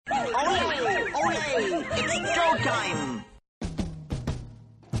Ole! It's showtime!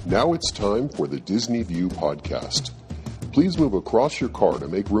 Now it's time for the Disney View podcast. Please move across your car to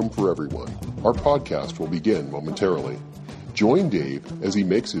make room for everyone. Our podcast will begin momentarily. Join Dave as he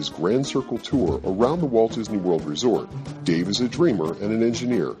makes his Grand Circle tour around the Walt Disney World Resort. Dave is a dreamer and an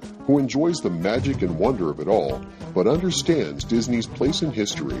engineer who enjoys the magic and wonder of it all, but understands Disney's place in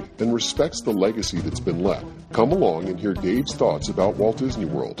history and respects the legacy that's been left. Come along and hear Dave's thoughts about Walt Disney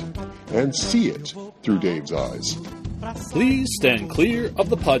World and see it through Dave's eyes. Please stand clear of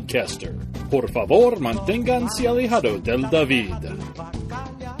the podcaster. Por favor, manténganse alejado del David.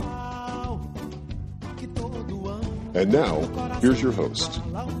 And now, here's your host.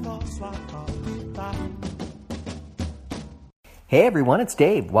 Hey everyone, it's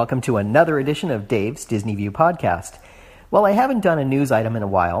Dave. Welcome to another edition of Dave's Disney View podcast. Well, I haven't done a news item in a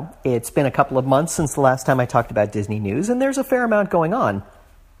while. It's been a couple of months since the last time I talked about Disney news, and there's a fair amount going on.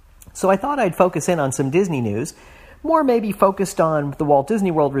 So I thought I'd focus in on some Disney news, more maybe focused on the Walt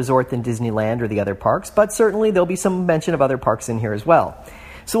Disney World Resort than Disneyland or the other parks, but certainly there'll be some mention of other parks in here as well.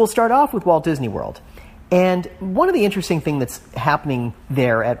 So we'll start off with Walt Disney World. And one of the interesting things that's happening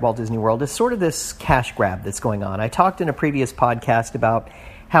there at Walt Disney World is sort of this cash grab that's going on. I talked in a previous podcast about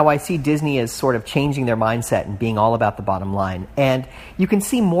how I see Disney as sort of changing their mindset and being all about the bottom line. And you can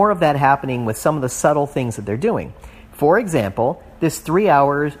see more of that happening with some of the subtle things that they're doing. For example, this 3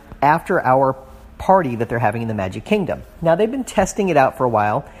 hours after hour party that they're having in the Magic Kingdom. Now, they've been testing it out for a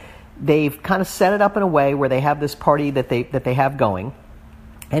while. They've kind of set it up in a way where they have this party that they have going.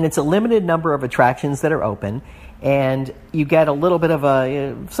 And it's a limited number of attractions that are open, and you get a little bit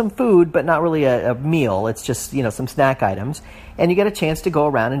of some food, but not really a meal. It's just, some snack items, and you get a chance to go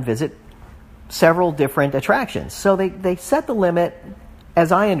around and visit several different attractions. So they set the limit,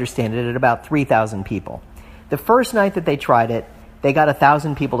 as I understand it, at about 3,000 people. The first night that they tried it, they got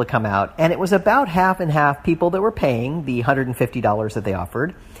 1,000 people to come out, and it was about half and half people that were paying the $150 that they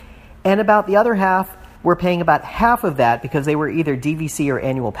offered, and about the other half were paying about half of that because they were either DVC or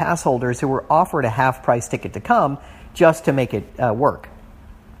annual pass holders who were offered a half-price ticket to come just to make it work.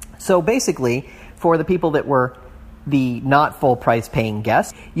 So basically, for the people that were the not full-price paying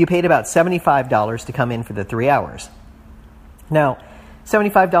guests, you paid about $75 to come in for the 3 hours. Now,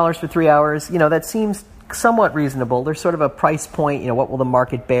 $75 for 3 hours, that seems somewhat reasonable. There's sort of a price point, what will the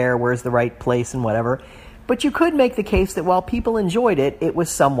market bear, where's the right place, and whatever. But you could make the case that while people enjoyed it, it was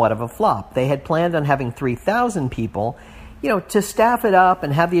somewhat of a flop. They had planned on having 3,000 people, to staff it up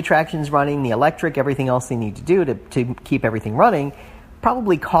and have the attractions running, the electric, everything else they need to do to keep everything running,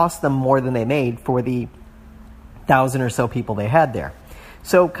 probably cost them more than they made for the 1,000 or so people they had there.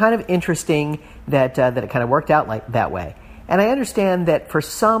 So kind of interesting that it kind of worked out like that way. And I understand that for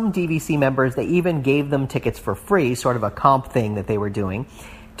some DVC members, they even gave them tickets for free, sort of a comp thing that they were doing,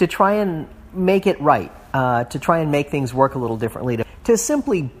 to try and make it right, to try and make things work a little differently, to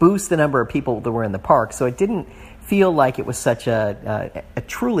simply boost the number of people that were in the park, so it didn't feel like it was such a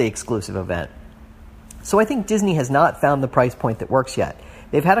truly exclusive event. So I think Disney has not found the price point that works yet.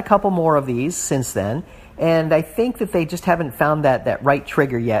 They've had a couple more of these since then, and I think that they just haven't found that right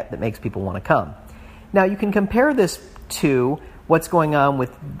trigger yet that makes people want to come. Now, you can compare this to what's going on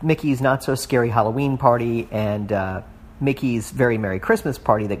with Mickey's Not So Scary Halloween Party and Mickey's Very Merry Christmas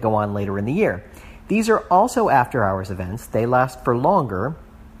Party that go on later in the year. These are also after-hours events. They last for longer.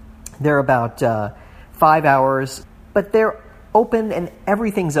 They're about 5 hours, but they're open and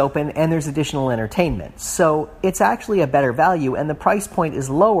everything's open and there's additional entertainment. So it's actually a better value and the price point is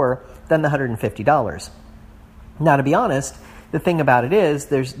lower than the $150. Now, to be honest, the thing about it is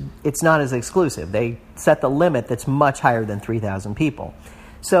it's not as exclusive. They set the limit that's much higher than 3,000 people.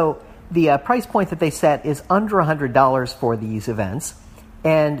 So the price point that they set is under $100 for these events.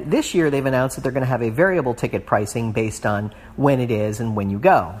 And this year they've announced that they're going to have a variable ticket pricing based on when it is and when you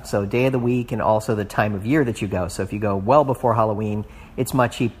go. So day of the week and also the time of year that you go. So if you go well before Halloween, it's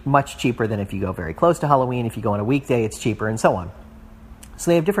much cheaper than if you go very close to Halloween. If you go on a weekday, it's cheaper and so on.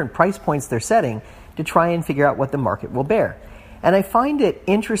 So they have different price points they're setting to try and figure out what the market will bear. And I find it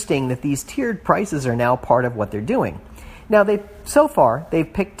interesting that these tiered prices are now part of what they're doing. Now, so far,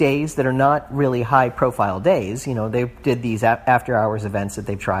 they've picked days that are not really high-profile days. They did these after-hours events that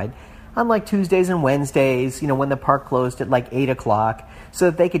they've tried on like Tuesdays and Wednesdays, when the park closed at like 8 o'clock, so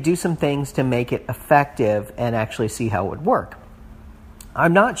that they could do some things to make it effective and actually see how it would work.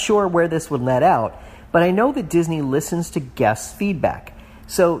 I'm not sure where this would net out, but I know that Disney listens to guests' feedback.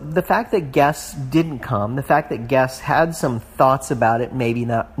 So the fact that guests didn't come, the fact that guests had some thoughts about it, maybe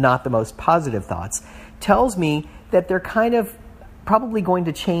not the most positive thoughts, tells me that they're kind of probably going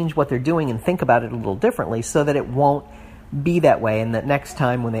to change what they're doing and think about it a little differently so that it won't be that way, and that next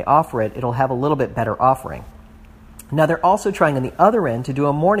time when they offer it, it'll have a little bit better offering. Now, they're also trying on the other end to do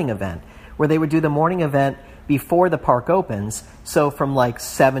a morning event, where they would do the morning event before the park opens. So from like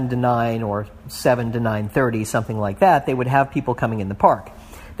 7 to 9 or 7 to 9:30, something like that, they would have people coming in the park.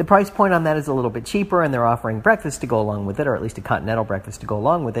 The price point on that is a little bit cheaper, and they're offering breakfast to go along with it, or at least a continental breakfast to go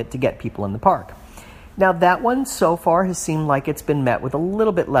along with it, to get people in the park. Now, that one so far has seemed like it's been met with a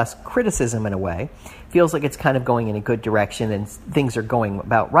little bit less criticism in a way. Feels like it's kind of going in a good direction and things are going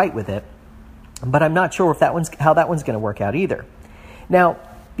about right with it. But I'm not sure if how that one's going to work out either. Now,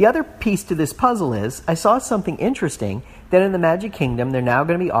 the other piece to this puzzle is I saw something interesting that in the Magic Kingdom, they're now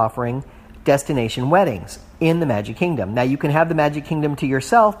going to be offering destination weddings in the Magic Kingdom. Now, you can have the Magic Kingdom to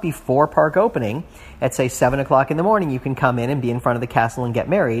yourself before park opening. At, say, 7 o'clock in the morning, you can come in and be in front of the castle and get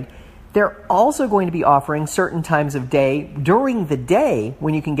married. They're also going to be offering certain times of day during the day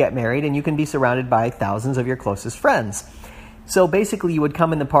when you can get married, and you can be surrounded by thousands of your closest friends. So basically, you would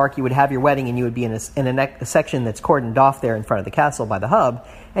come in the park, you would have your wedding, and you would be in a section that's cordoned off there in front of the castle by the hub,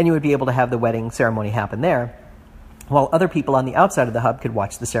 and you would be able to have the wedding ceremony happen there, while other people on the outside of the hub could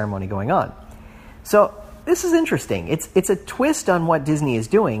watch the ceremony going on. So this is interesting. It's a twist on what Disney is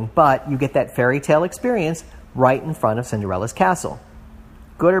doing, but you get that fairy tale experience right in front of Cinderella's castle.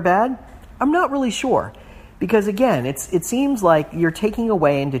 Good or bad? I'm not really sure. Because again, it seems like you're taking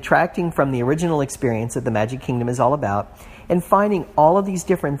away and detracting from the original experience that the Magic Kingdom is all about, and finding all of these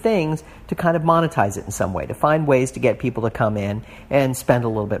different things to kind of monetize it in some way, to find ways to get people to come in and spend a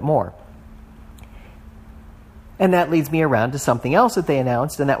little bit more. And that leads me around to something else that they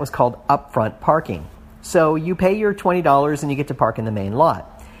announced, and that was called upfront parking. So you pay your $20 and you get to park in the main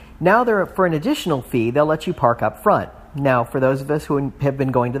lot. Now, for an additional fee, they'll let you park up front. Now, for those of us who have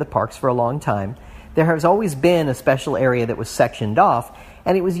been going to the parks for a long time, there has always been a special area that was sectioned off,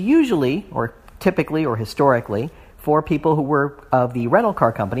 and it was usually, or typically, or historically, for people who were of the rental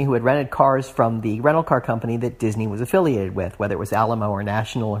car company, who had rented cars from the rental car company that Disney was affiliated with, whether it was Alamo or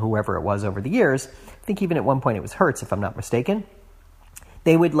National or whoever it was over the years. I think even at one point it was Hertz, if I'm not mistaken.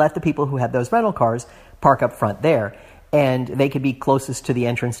 They would let the people who had those rental cars park up front there, and they could be closest to the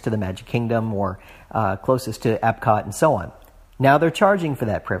entrance to the Magic Kingdom or closest to Epcot and so on. Now they're charging for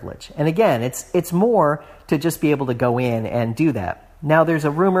that privilege. And again, it's more to just be able to go in and do that. Now there's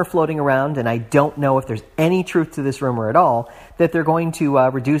a rumor floating around, and I don't know if there's any truth to this rumor at all, that they're going to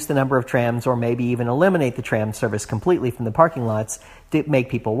reduce the number of trams or maybe even eliminate the tram service completely from the parking lots to make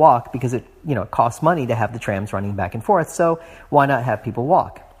people walk, because it costs money to have the trams running back and forth, so why not have people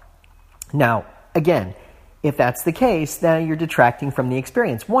walk? Now, again, if that's the case, then you're detracting from the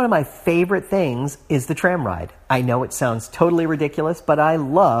experience. One of my favorite things is the tram ride. I know it sounds totally ridiculous, but I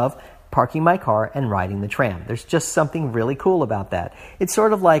love parking my car and riding the tram. There's just something really cool about that. It's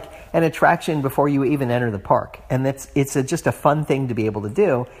sort of like an attraction before you even enter the park. And it's just a fun thing to be able to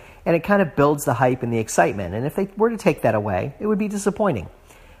do. And it kind of builds the hype and the excitement. And if they were to take that away, it would be disappointing.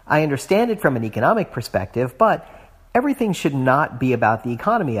 I understand it from an economic perspective, but everything should not be about the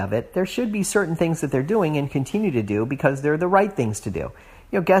economy of it. There should be certain things that they're doing and continue to do because they're the right things to do.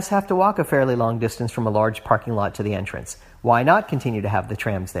 Guests have to walk a fairly long distance from a large parking lot to the entrance. Why not continue to have the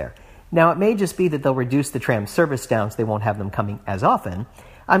trams there? Now, it may just be that they'll reduce the tram service down so they won't have them coming as often.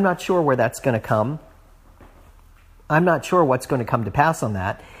 I'm not sure where that's going to come. I'm not sure what's going to come to pass on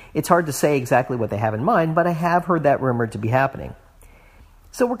that. It's hard to say exactly what they have in mind, but I have heard that rumored to be happening.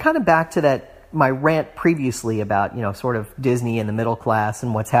 So we're kind of back to my rant previously about, sort of Disney and the middle class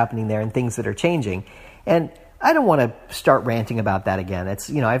and what's happening there and things that are changing. And I don't want to start ranting about that again. It's,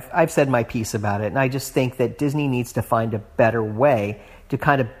 I've said my piece about it, and I just think that Disney needs to find a better way to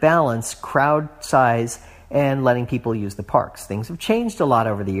kind of balance crowd size and letting people use the parks. Things have changed a lot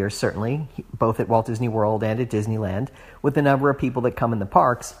over the years, certainly, both at Walt Disney World and at Disneyland, with the number of people that come in the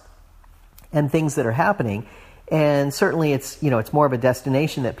parks and things that are happening. And certainly it's more of a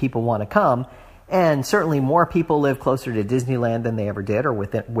destination that people want to come. And certainly more people live closer to Disneyland than they ever did, or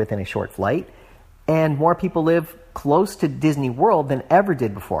within a short flight. And more people live close to Disney World than ever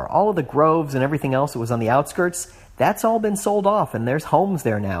did before. All of the groves and everything else that was on the outskirts, that's all been sold off, and there's homes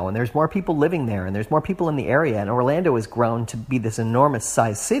there now, and there's more people living there, and there's more people in the area, and Orlando has grown to be this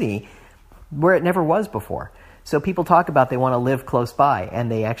enormous-sized city where it never was before. So people talk about they want to live close by,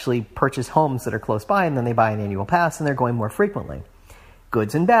 and they actually purchase homes that are close by, and then they buy an annual pass, and they're going more frequently.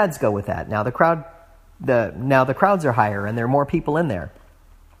 Goods and bads go with that. Now the crowds are higher, and there are more people in there.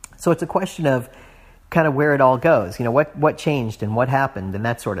 So it's a question of kind of where it all goes, what changed and what happened and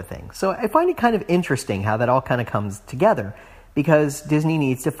that sort of thing. So I find it kind of interesting how that all kind of comes together, because Disney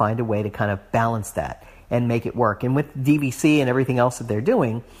needs to find a way to kind of balance that and make it work. And with DVC and everything else that they're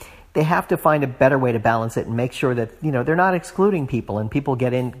doing, they have to find a better way to balance it and make sure that, they're not excluding people and people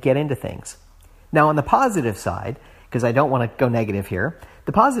get into things. Now, on the positive side, because I don't want to go negative here,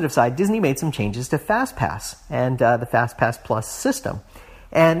 the positive side, Disney made some changes to FastPass and the FastPass Plus system.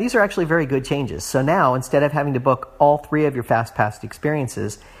 And these are actually very good changes. So now, instead of having to book all 3 of your FastPass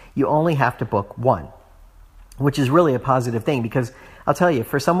experiences, you only have to book 1, which is really a positive thing because I'll tell you,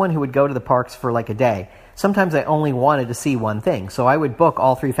 for someone who would go to the parks for like a day, sometimes I only wanted to see one thing. So I would book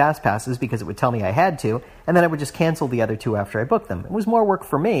all 3 FastPasses because it would tell me I had to, and then I would just cancel the other 2 after I booked them. It was more work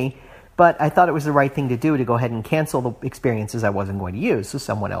for me, but I thought it was the right thing to do to go ahead and cancel the experiences I wasn't going to use so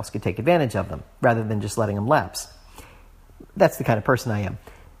someone else could take advantage of them rather than just letting them lapse. That's the kind of person I am.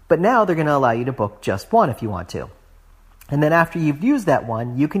 But now they're going to allow you to book just 1 if you want to. And then after you've used that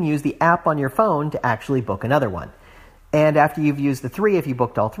one, you can use the app on your phone to actually book another one. And after you've used the 3, if you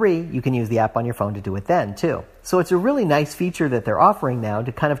booked all 3, you can use the app on your phone to do it then, too. So it's a really nice feature that they're offering now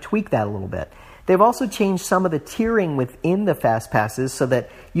to kind of tweak that a little bit. They've also changed some of the tiering within the FastPasses so that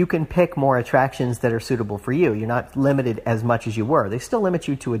you can pick more attractions that are suitable for you. You're not limited as much as you were. They still limit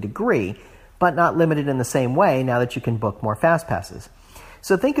you to a degree, but not limited in the same way now that you can book more FastPasses.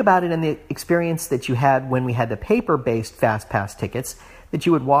 So think about it in the experience that you had when we had the paper-based FastPass tickets, that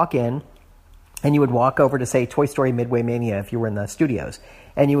you would walk in, and you would walk over to, say, Toy Story Midway Mania if you were in the studios.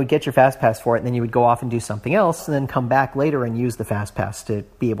 And you would get your FastPass for it, and then you would go off and do something else, and then come back later and use the FastPass to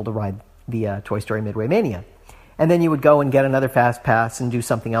be able to ride the Toy Story Midway Mania. And then you would go and get another FastPass and do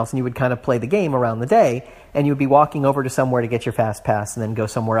something else, and you would kind of play the game around the day, and you would be walking over to somewhere to get your FastPass, and then go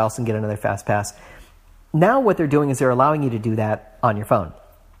somewhere else and get another FastPass. Now what they're doing is they're allowing you to do that on your phone.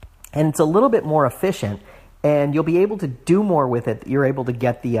 And it's a little bit more efficient, and you'll be able to do more with it. You're able to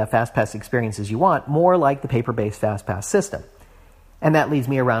get the FastPass experiences you want, more like the paper-based FastPass system. And that leads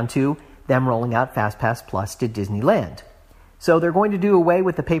me around to them rolling out FastPass Plus to Disneyland. So they're going to do away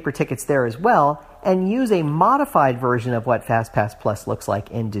with the paper tickets there as well, and use a modified version of what FastPass Plus looks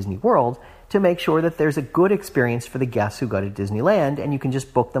like in Disney World to make sure that there's a good experience for the guests who go to Disneyland, and you can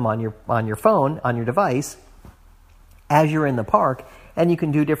just book them on your phone, on your device, as you're in the park, and you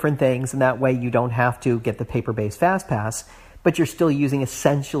can do different things, and that way you don't have to get the paper-based FastPass, but you're still using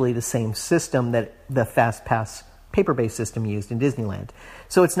essentially the same system that the FastPass paper-based system used in Disneyland.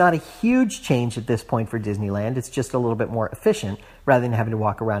 So it's not a huge change at this point for Disneyland. It's just a little bit more efficient rather than having to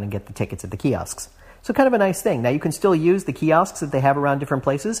walk around and get the tickets at the kiosks. So kind of a nice thing. Now you can still use the kiosks that they have around different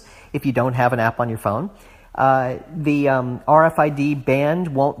places if you don't have an app on your phone. The RFID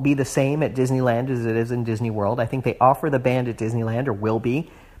band won't be the same at Disneyland as it is in Disney World. I think they offer the band at Disneyland, or will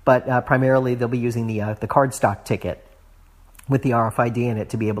be, but primarily they'll be using the cardstock ticket with the RFID in it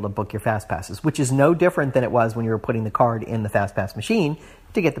to be able to book your FastPasses, which is no different than it was when you were putting the card in the FastPass machine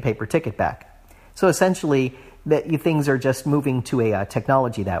to get the paper ticket back. So essentially, things are just moving to a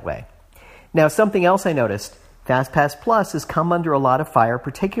technology that way. Now, something else I noticed, FastPass Plus has come under a lot of fire,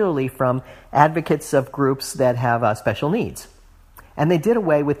 particularly from advocates of groups that have special needs. And they did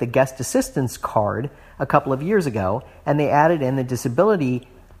away with the guest assistance card a couple of years ago, and they added in the disability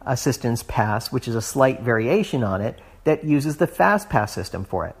assistance pass, which is a slight variation on it, that uses the FastPass system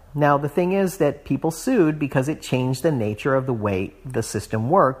for it. Now, the thing is that people sued because it changed the nature of the way the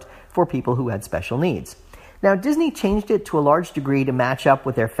system worked for people who had special needs. Now, Disney changed it to a large degree to match up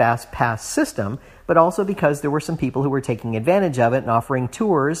with their FastPass system, but also because there were some people who were taking advantage of it and offering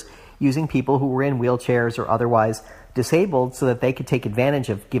tours using people who were in wheelchairs or otherwise disabled so that they could take advantage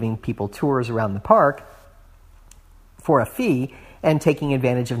of giving people tours around the park for a fee and taking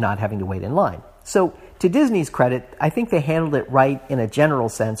advantage of not having to wait in line. So, to Disney's credit, I think they handled it right in a general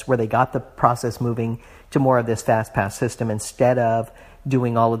sense where they got the process moving to more of this FastPass system instead of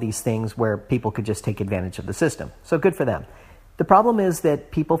doing all of these things where people could just take advantage of the system. So good for them. The problem is that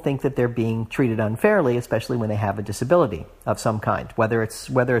people think that they're being treated unfairly, especially when they have a disability of some kind, whether it's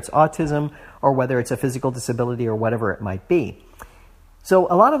autism or whether it's a physical disability or whatever it might be. So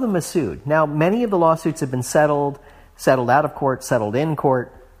a lot of them are sued. Now, many of the lawsuits have been settled out of court, settled in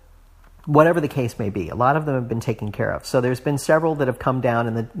court, whatever the case may be. A lot of them have been taken care of. So there's been several that have come down,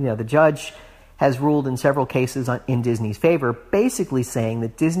 and the judge has ruled in several cases in Disney's favor, basically saying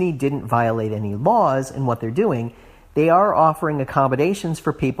that Disney didn't violate any laws in what they're doing. They are offering accommodations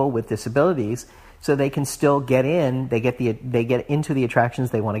for people with disabilities so they can still get in. They get into the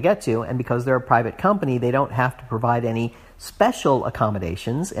attractions they want to get to, and because they're a private company, they don't have to provide any special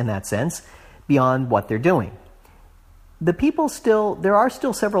accommodations in that sense beyond what they're doing. There are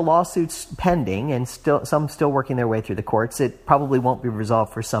still several lawsuits pending, and some still working their way through the courts. It probably won't be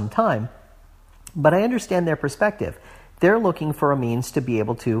resolved for some time. But I understand their perspective. They're looking for a means to be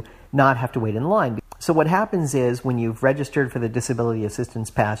able to not have to wait in line. So what happens is when you've registered for the Disability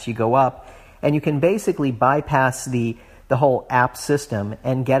Assistance Pass, you go up and you can basically bypass the whole app system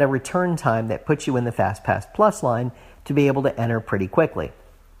and get a return time that puts you in the FastPass Plus line to be able to enter pretty quickly.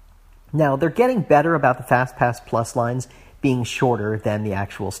 Now, they're getting better about the FastPass Plus lines being shorter than the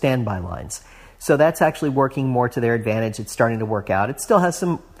actual standby lines. So that's actually working more to their advantage. It's starting to work out. It still has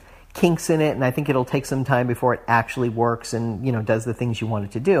some kinks in it, and I think it'll take some time before it actually works and, does the things you want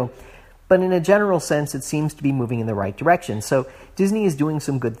it to do. But in a general sense, it seems to be moving in the right direction. So Disney is doing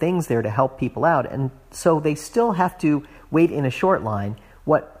some good things there to help people out. And so they still have to wait in a short line.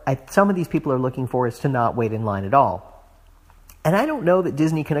 What some of these people are looking for is to not wait in line at all. And I don't know that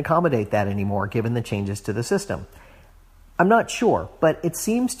Disney can accommodate that anymore, given the changes to the system. I'm not sure, but it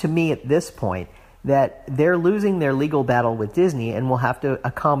seems to me at this point that they're losing their legal battle with Disney and will have to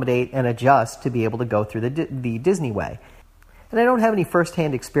accommodate and adjust to be able to go through the Disney way. And I don't have any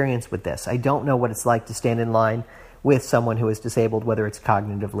first-hand experience with this. I don't know what it's like to stand in line with someone who is disabled, whether it's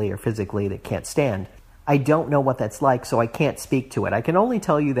cognitively or physically, that can't stand. I don't know what that's like, so I can't speak to it. I can only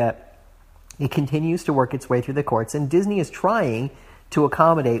tell you that it continues to work its way through the courts, and Disney is trying to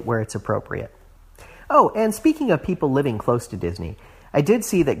accommodate where it's appropriate. Oh, and speaking of people living close to Disney, I did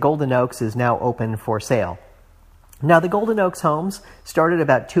see that Golden Oaks is now open for sale. Now, the Golden Oaks homes start at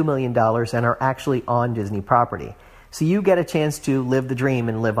about $2 million and are actually on Disney property. So you get a chance to live the dream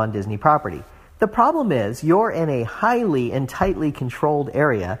and live on Disney property. The problem is you're in a highly and tightly controlled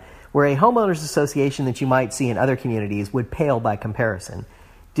area where a homeowners association that you might see in other communities would pale by comparison.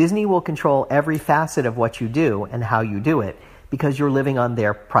 Disney will control every facet of what you do and how you do it because you're living on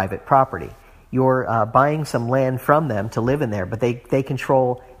their private property. You're buying some land from them to live in there, but they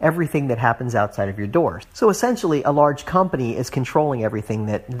control everything that happens outside of your doors. So essentially, a large company is controlling everything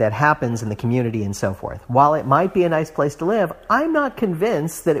that happens in the community and so forth. While it might be a nice place to live, I'm not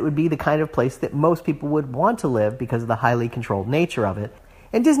convinced that it would be the kind of place that most people would want to live because of the highly controlled nature of it.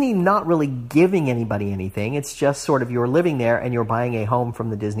 And Disney not really giving anybody anything. It's just sort of you're living there and you're buying a home from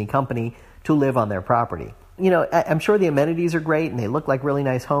the Disney company to live on their property. I'm sure the amenities are great and they look like really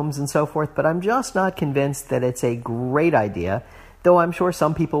nice homes and so forth, but I'm just not convinced that it's a great idea, though I'm sure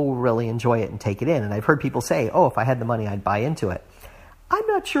some people will really enjoy it and take it in. And I've heard people say, if I had the money, I'd buy into it. I'm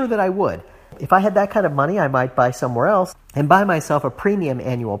not sure that I would. If I had that kind of money, I might buy somewhere else and buy myself a premium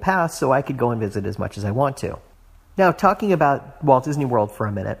annual pass so I could go and visit as much as I want to. Now, talking about Walt Disney World for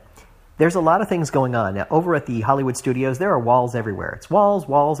a minute, there's a lot of things going on. Now, over at the Hollywood Studios, there are walls everywhere. It's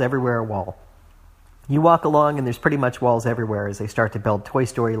walls everywhere, wall. You walk along and there's pretty much walls everywhere as they start to build Toy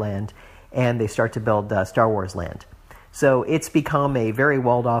Story Land and they start to build Star Wars Land. So it's become a very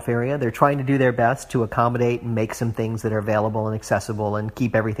walled-off area. They're trying to do their best to accommodate and make some things that are available and accessible and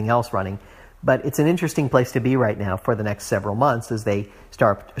keep everything else running. But it's an interesting place to be right now for the next several months as they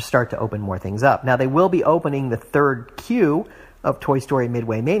start to open more things up. Now, they will be opening the third queue of Toy Story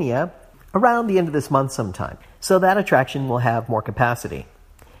Midway Mania around the end of this month sometime. So that attraction will have more capacity.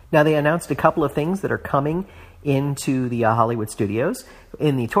 Now, they announced a couple of things that are coming into the Hollywood Studios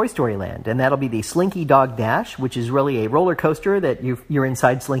in the Toy Story Land, and that'll be the Slinky Dog Dash, which is really a roller coaster that you're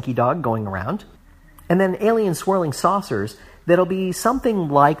inside Slinky Dog going around, and then alien swirling saucers that'll be something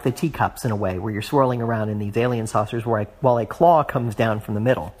like the teacups in a way, where you're swirling around in these alien saucers while a claw comes down from the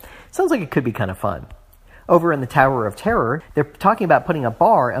middle. Sounds like it could be kind of fun. Over in the Tower of Terror, they're talking about putting a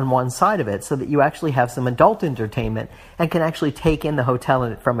bar on one side of it so that you actually have some adult entertainment and can actually take in the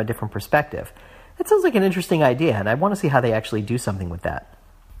hotel from a different perspective. That sounds like an interesting idea, and I want to see how they actually do something with that.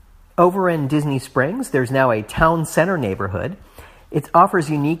 Over in Disney Springs, there's now a town center neighborhood. It offers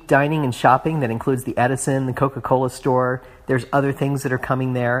unique dining and shopping that includes the Edison, the Coca-Cola store. There's other things that are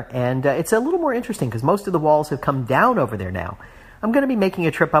coming there, and it's a little more interesting because most of the walls have come down over there now. I'm going to be making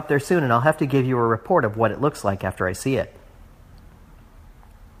a trip up there soon, and I'll have to give you a report of what it looks like after I see it.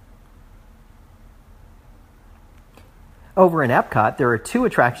 Over in Epcot, there are 2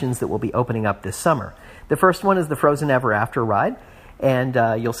 attractions that will be opening up this summer. The first one is the Frozen Ever After ride, and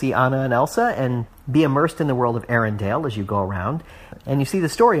you'll see Anna and Elsa and be immersed in the world of Arendelle as you go around, and you see the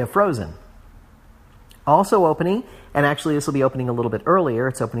story of Frozen. Also opening, and actually this will be opening a little bit earlier,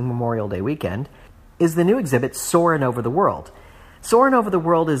 it's opening Memorial Day weekend, is the new exhibit Soarin' Over the World. Soarin' Over the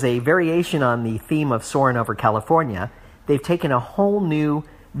World is a variation on the theme of Soarin' Over California. They've taken a whole new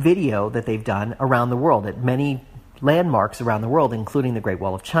video that they've done around the world at many landmarks around the world, including the Great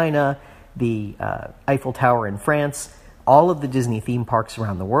Wall of China, the Eiffel Tower in France, all of the Disney theme parks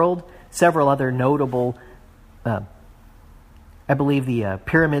around the world, several other notable, I believe the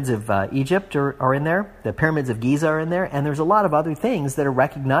pyramids of Egypt are in there, the pyramids of Giza are in there, and there's a lot of other things that are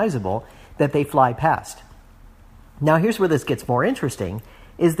recognizable that they fly past. Now, here's where this gets more interesting,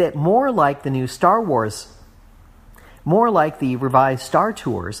 is that more like the new Star Wars, more like the revised Star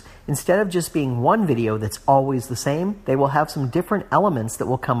Tours, instead of just being one video that's always the same, they will have some different elements that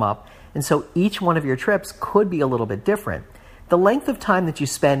will come up, and so each one of your trips could be a little bit different. The length of time that you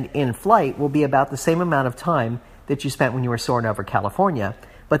spend in flight will be about the same amount of time that you spent when you were soaring over California,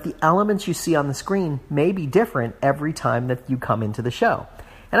 but the elements you see on the screen may be different every time that you come into the show.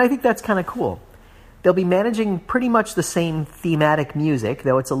 And I think that's kind of cool. They'll be managing pretty much the same thematic music,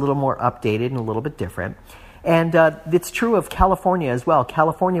 though it's a little more updated and a little bit different. And it's true of California as well.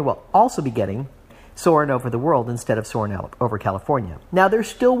 California will also be getting Soarin' Over the World instead of Soarin' Over California. Now, there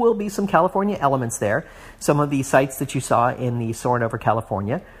still will be some California elements there. Some of the sites that you saw in the Soarin' Over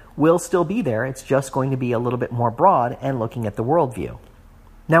California will still be there. It's just going to be a little bit more broad and looking at the world view.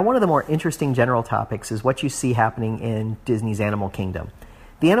 Now, one of the more interesting general topics is what you see happening in Disney's Animal Kingdom.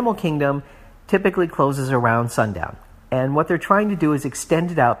 The Animal Kingdom typically closes around sundown, and what they're trying to do is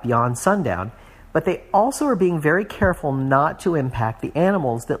extend it out beyond sundown, but they also are being very careful not to impact the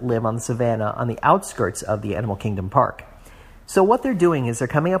animals that live on the savannah on the outskirts of the Animal Kingdom park. So what they're doing is they're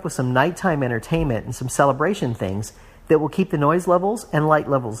coming up with some nighttime entertainment and some celebration things that will keep the noise levels and light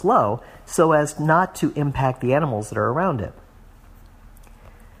levels low so as not to impact the animals that are around it.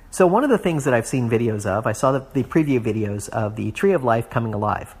 So one of the things that I've seen videos of, I saw the preview videos of the Tree of Life coming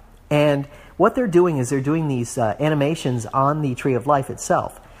alive. And what they're doing is they're doing these animations on the Tree of Life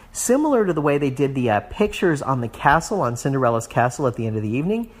itself. Similar to the way they did the pictures on the castle, on Cinderella's castle at the end of the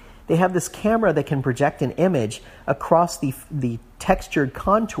evening, they have this camera that can project an image across the textured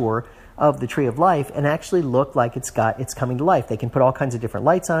contour of the Tree of Life and actually look like it's coming to life. They can put all kinds of different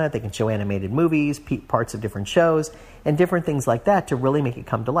lights on it. They can show animated movies, parts of different shows, and different things like that to really make it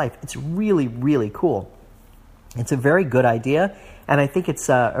come to life. It's really, really cool. It's a very good idea, and I think it's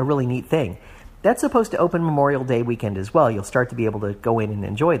a really neat thing. That's supposed to open Memorial Day weekend as well. You'll start to be able to go in and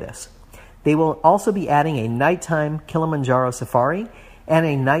enjoy this. They will also be adding a nighttime Kilimanjaro Safari and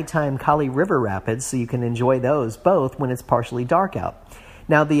a nighttime Kali River Rapids, so you can enjoy those both when it's partially dark out.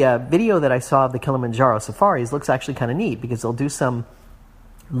 Now, the video that I saw of the Kilimanjaro Safaris looks actually kind of neat because they'll do some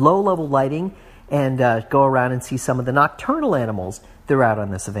low-level lighting and go around and see some of the nocturnal animals that are out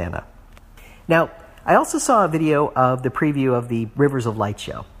on the savannah. Now, I also saw a video of the preview of the Rivers of Light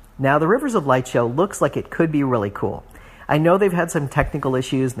show. Now, the Rivers of Light show looks like it could be really cool. I know they've had some technical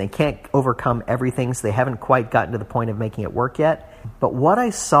issues and they can't overcome everything, so they haven't quite gotten to the point of making it work yet. But what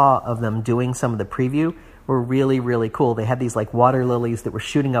I saw of them doing some of the preview were really, really cool. They had these like water lilies that were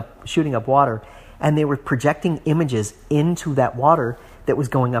shooting up water, and they were projecting images into that water that was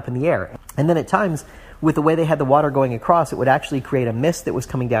going up in the air. And then at times, with the way they had the water going across, it would actually create a mist that was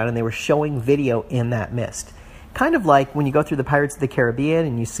coming down, and they were showing video in that mist. Kind of like when you go through the Pirates of the Caribbean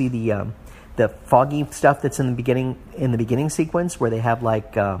and you see the foggy stuff that's in the beginning sequence, where they have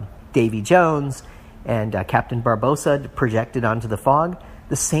like Davy Jones and Captain Barbossa projected onto the fog.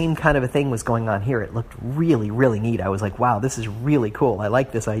 The same kind of a thing was going on here. It looked really, really neat. I was like, wow, this is really cool. I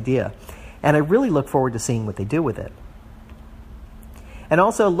like this idea. And I really look forward to seeing what they do with it. And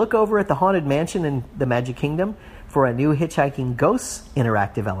also look over at the Haunted Mansion in the Magic Kingdom for a new Hitchhiking Ghosts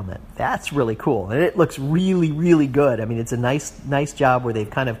interactive element. That's really cool. And it looks really, really good. I mean, it's a nice job where they've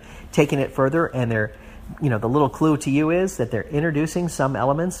kind of taken it further, and they're, the little clue to you is that they're introducing some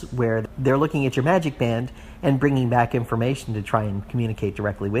elements where they're looking at your Magic Band and bringing back information to try and communicate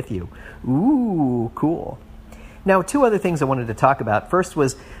directly with you. Ooh, cool. Now, two other things I wanted to talk about. First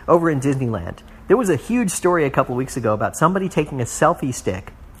was over in Disneyland. There was a huge story a couple weeks ago about somebody taking a selfie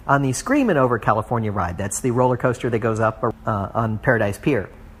stick on the Screamin' Over California ride. That's the roller coaster that goes up on Paradise Pier.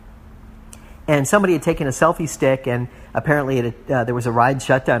 And somebody had taken a selfie stick, and apparently there was a ride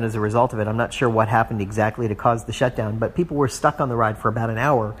shutdown as a result of it. I'm not sure what happened exactly to cause the shutdown, but people were stuck on the ride for about an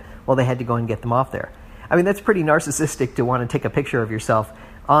hour while they had to go and get them off there. I mean, that's pretty narcissistic to want to take a picture of yourself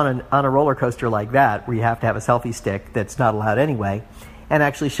on a roller coaster like that, where you have to have a selfie stick that's not allowed anyway, and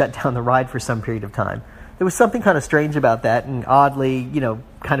actually shut down the ride for some period of time. There was something kind of strange about that, and oddly,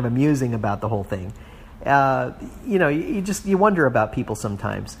 kind of amusing about the whole thing. You wonder about people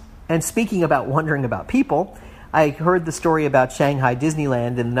sometimes. And speaking about wondering about people, I heard the story about Shanghai Disneyland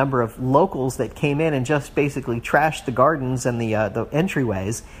and the number of locals that came in and just basically trashed the gardens and the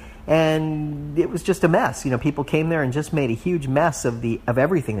entryways, and it was just a mess. People came there and just made a huge mess of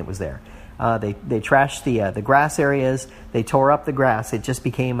everything that was there. They trashed the grass areas. They tore up the grass. It just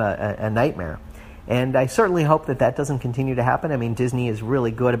became a nightmare. And I certainly hope that doesn't continue to happen. I mean, Disney is really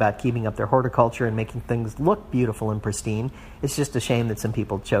good about keeping up their horticulture and making things look beautiful and pristine. It's just a shame that some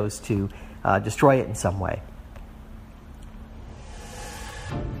people chose to destroy it in some way.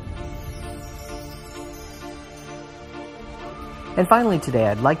 And finally today,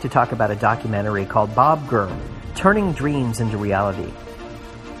 I'd like to talk about a documentary called Bob Gurr, Turning Dreams into Reality.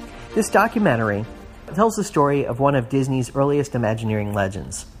 This documentary tells the story of one of Disney's earliest Imagineering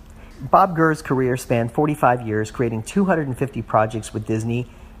legends. Bob Gurr's career spanned 45 years, creating 250 projects with Disney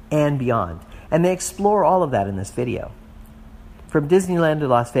and beyond. And they explore all of that in this video. From Disneyland to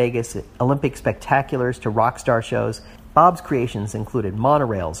Las Vegas, Olympic spectaculars to rock star shows, Bob's creations included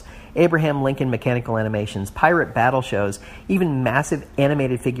monorails, Abraham Lincoln mechanical animations, pirate battle shows, even massive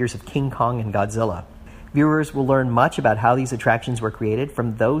animated figures of King Kong and Godzilla. Viewers will learn much about how these attractions were created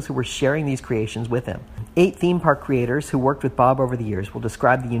from those who were sharing these creations with him. 8 theme park creators who worked with Bob over the years will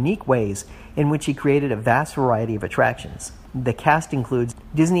describe the unique ways in which he created a vast variety of attractions. The cast includes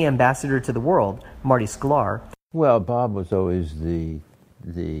Disney Ambassador to the World, Marty Sklar. Well, Bob was always the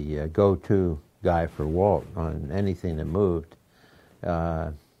go-to guy for Walt on anything that moved.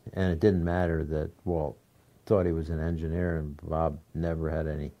 And it didn't matter that Walt thought he was an engineer, and Bob never had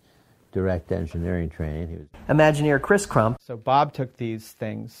any direct engineering training. Imagineer Chris Crump. So Bob took these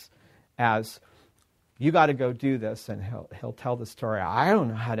things as, you got to go do this, and he'll tell the story. I don't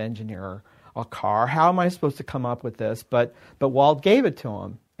know how to engineer a car. How am I supposed to come up with this? But Walt gave it to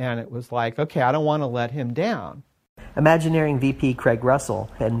him, and it was like, okay, I don't want to let him down. Imagineering VP Craig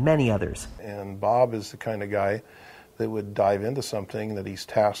Russell, and many others. And Bob is the kind of guy that would dive into something that he's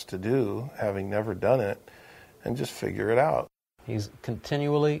tasked to do, having never done it, and just figure it out. He's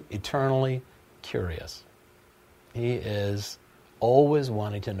continually, eternally curious. He is always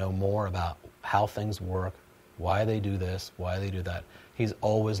wanting to know more about how things work, why they do this, why they do that. He's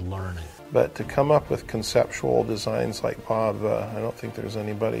always learning. But to come up with conceptual designs like Bob, I don't think there's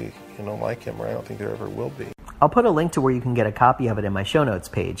anybody like him, or I don't think there ever will be. I'll put a link to where you can get a copy of it in my show notes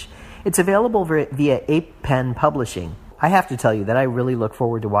page. It's available via Ape Pen Publishing. I have to tell you that I really look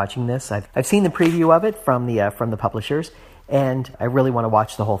forward to watching this. I've seen the preview of it from the publishers, and I really want to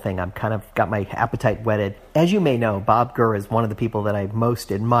watch the whole thing. I'm kind of got my appetite whetted. As you may know, Bob Gurr is one of the people that I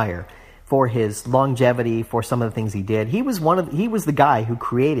most admire for his longevity, for some of the things he did. He was the guy who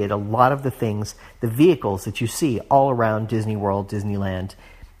created a lot of the things, the vehicles that you see all around Disney World, Disneyland,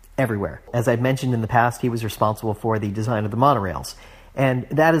 everywhere. As I've mentioned in the past, he was responsible for the design of the monorails. And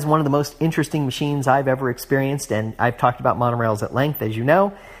that is one of the most interesting machines I've ever experienced, and I've talked about monorails at length, as you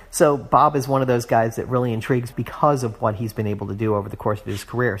know. So Bob is one of those guys that really intrigues because of what he's been able to do over the course of his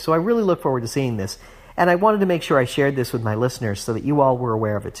career. So I really look forward to seeing this. And I wanted to make sure I shared this with my listeners so that you all were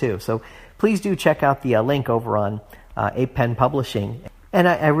aware of it too. So please do check out the link over on Ape Pen Publishing. And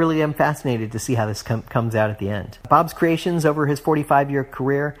I really am fascinated to see how this comes out at the end. Bob's creations over his 45-year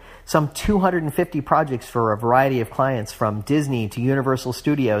career, some 250 projects for a variety of clients, from Disney to Universal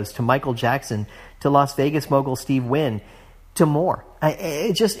Studios to Michael Jackson to Las Vegas mogul Steve Wynn to more.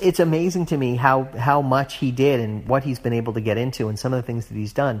 It's amazing to me how much he did and what he's been able to get into and some of the things that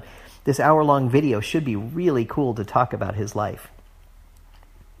he's done. This hour-long video should be really cool to talk about his life.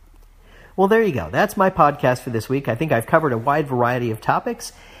 Well, there you go. That's my podcast for this week. I think I've covered a wide variety of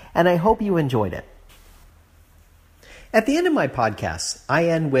topics, and I hope you enjoyed it. At the end of my podcasts, I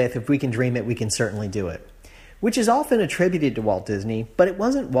end with, if we can dream it, we can certainly do it, which is often attributed to Walt Disney, but it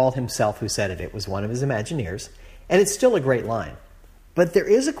wasn't Walt himself who said it. It was one of his Imagineers, and it's still a great line. But there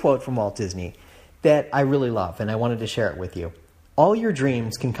is a quote from Walt Disney that I really love, and I wanted to share it with you. All your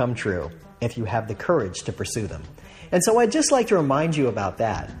dreams can come true if you have the courage to pursue them. And so I'd just like to remind you about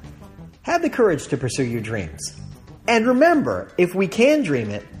that. Have the courage to pursue your dreams. And remember, if we can dream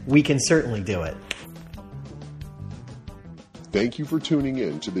it, we can certainly do it. Thank you for tuning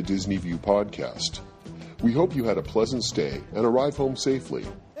in to the Disney View podcast. We hope you had a pleasant stay and arrive home safely.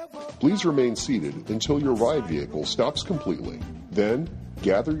 Please remain seated until your ride vehicle stops completely. Then,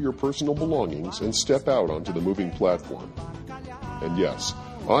 gather your personal belongings and step out onto the moving platform. And yes,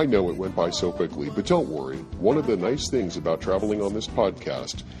 I know it went by so quickly, but don't worry. One of the nice things about traveling on this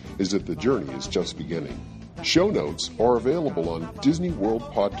podcast is that the journey is just beginning. Show notes are available on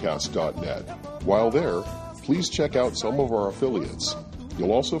DisneyWorldPodcast.net. While there, please check out some of our affiliates.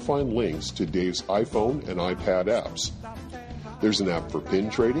 You'll also find links to Dave's iPhone and iPad apps. There's an app for pin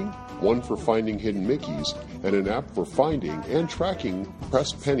trading, one for finding hidden Mickeys, and an app for finding and tracking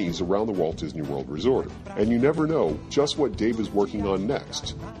pressed pennies around the Walt Disney World Resort. And you never know just what Dave is working on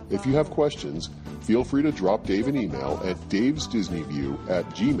next. If you have questions, feel free to drop Dave an email at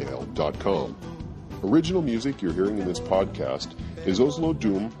davesdisneyview@gmail.com. Original music you're hearing in this podcast is Oslo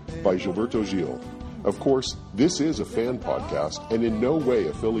Doom by Gilberto Gil. Of course, this is a fan podcast and in no way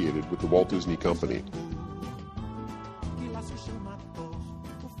affiliated with the Walt Disney Company.